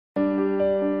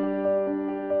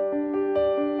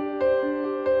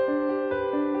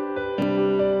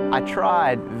I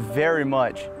tried very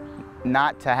much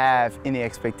not to have any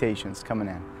expectations coming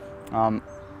in.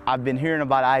 I've been hearing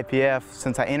about IPF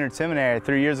since I entered seminary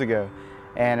 3 years ago,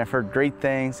 and I've heard great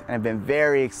things and I've been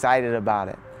very excited about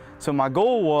it. So my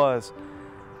goal was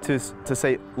to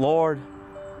say, Lord,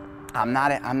 I'm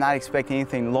not expecting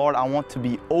anything. Lord, I want to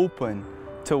be open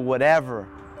to whatever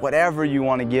you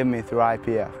want to give me through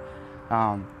IPF.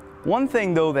 One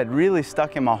thing though that really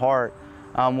stuck in my heart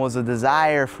was a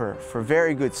desire for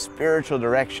very good spiritual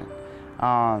direction,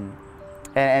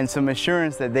 and some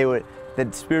assurance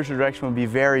that spiritual direction would be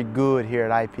very good here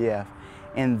at IPF.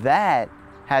 And that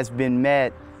has been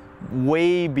met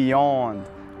way beyond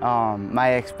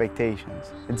my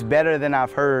expectations. It's better than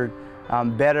I've heard,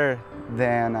 better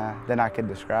than I could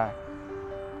describe.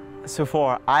 So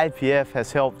far, IPF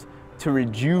has helped to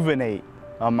rejuvenate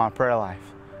my prayer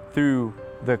life through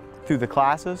the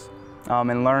classes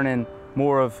and learning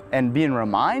more of and being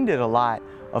reminded a lot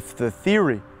of the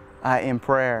theory in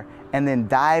prayer, and then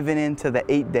diving into the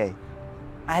 8-day.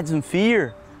 I had some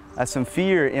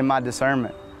fear in my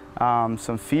discernment,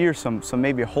 some fear, some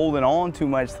maybe holding on too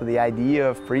much to the idea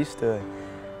of priesthood.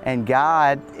 And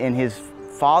God, in His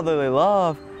fatherly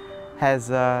love, has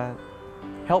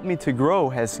helped me to grow,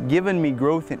 has given me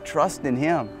growth and trust in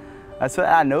Him. So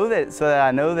that I know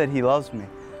that He loves me,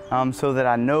 so that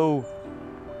I know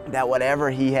that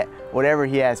whatever He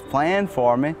has planned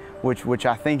for me, which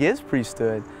I think is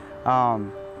priesthood,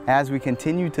 as we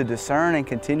continue to discern and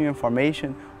continue in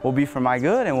formation, will be for my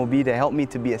good and will be to help me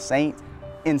to be a saint.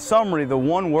 In summary, the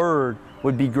one word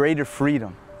would be greater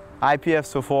freedom. IPF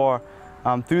so far,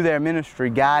 through their ministry,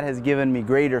 God has given me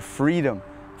greater freedom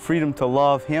to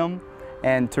love Him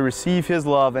and to receive His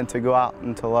love and to go out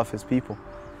and to love His people.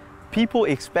 People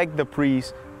expect the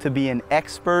priest to be an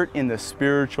expert in the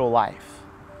spiritual life.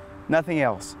 Nothing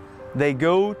else. They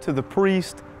go to the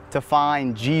priest to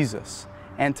find Jesus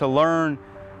and to learn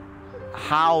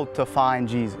how to find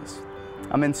Jesus.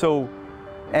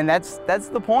 And that's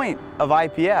the point of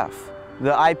IPF.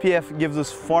 The IPF gives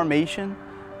us formation,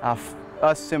 us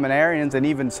seminarians and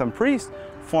even some priests,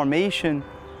 formation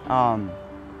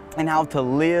and how to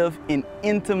live in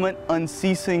intimate,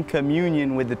 unceasing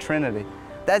communion with the Trinity.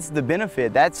 That's the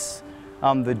benefit. That's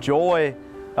the joy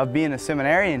of being a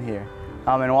seminarian here,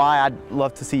 and why I'd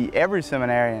love to see every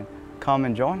seminarian come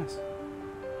and join us.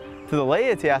 To the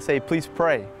laity, I say, please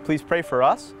pray. Please pray for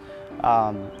us,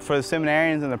 for the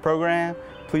seminarians in the program.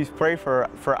 Please pray for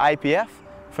IPF,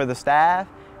 for the staff,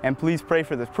 and please pray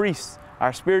for the priests,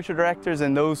 our spiritual directors,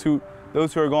 and those who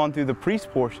are going through the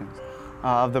priest portions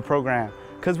of the program.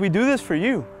 Because we do this for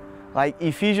you. Like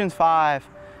Ephesians 5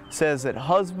 says that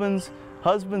husbands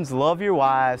love your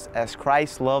wives as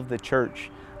Christ loved the church,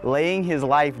 laying His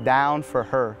life down for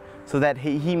her, so that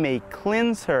He may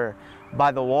cleanse her by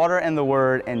the water and the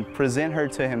word and present her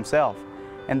to Himself.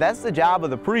 And that's the job of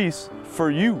the priest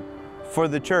for you, for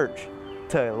the church,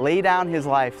 to lay down his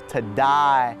life, to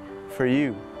die for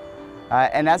you.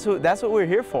 And that's what we're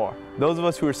here for. Those of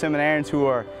us who are seminarians, who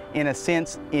are in a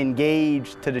sense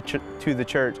engaged to the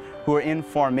church, who are in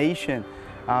formation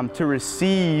to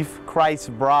receive Christ's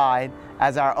bride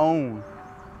as our own.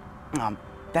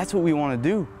 That's what we want to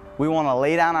do. We want to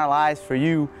lay down our lives for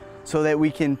you, so that we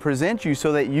can present you,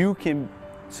 so that you can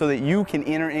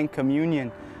enter in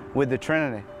communion with the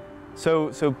Trinity.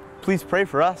 So please pray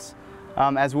for us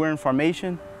as we're in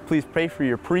formation. Please pray for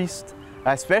your priest,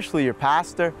 especially your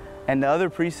pastor and the other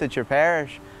priests at your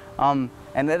parish, and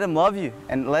let him love you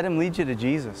and let him lead you to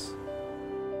Jesus.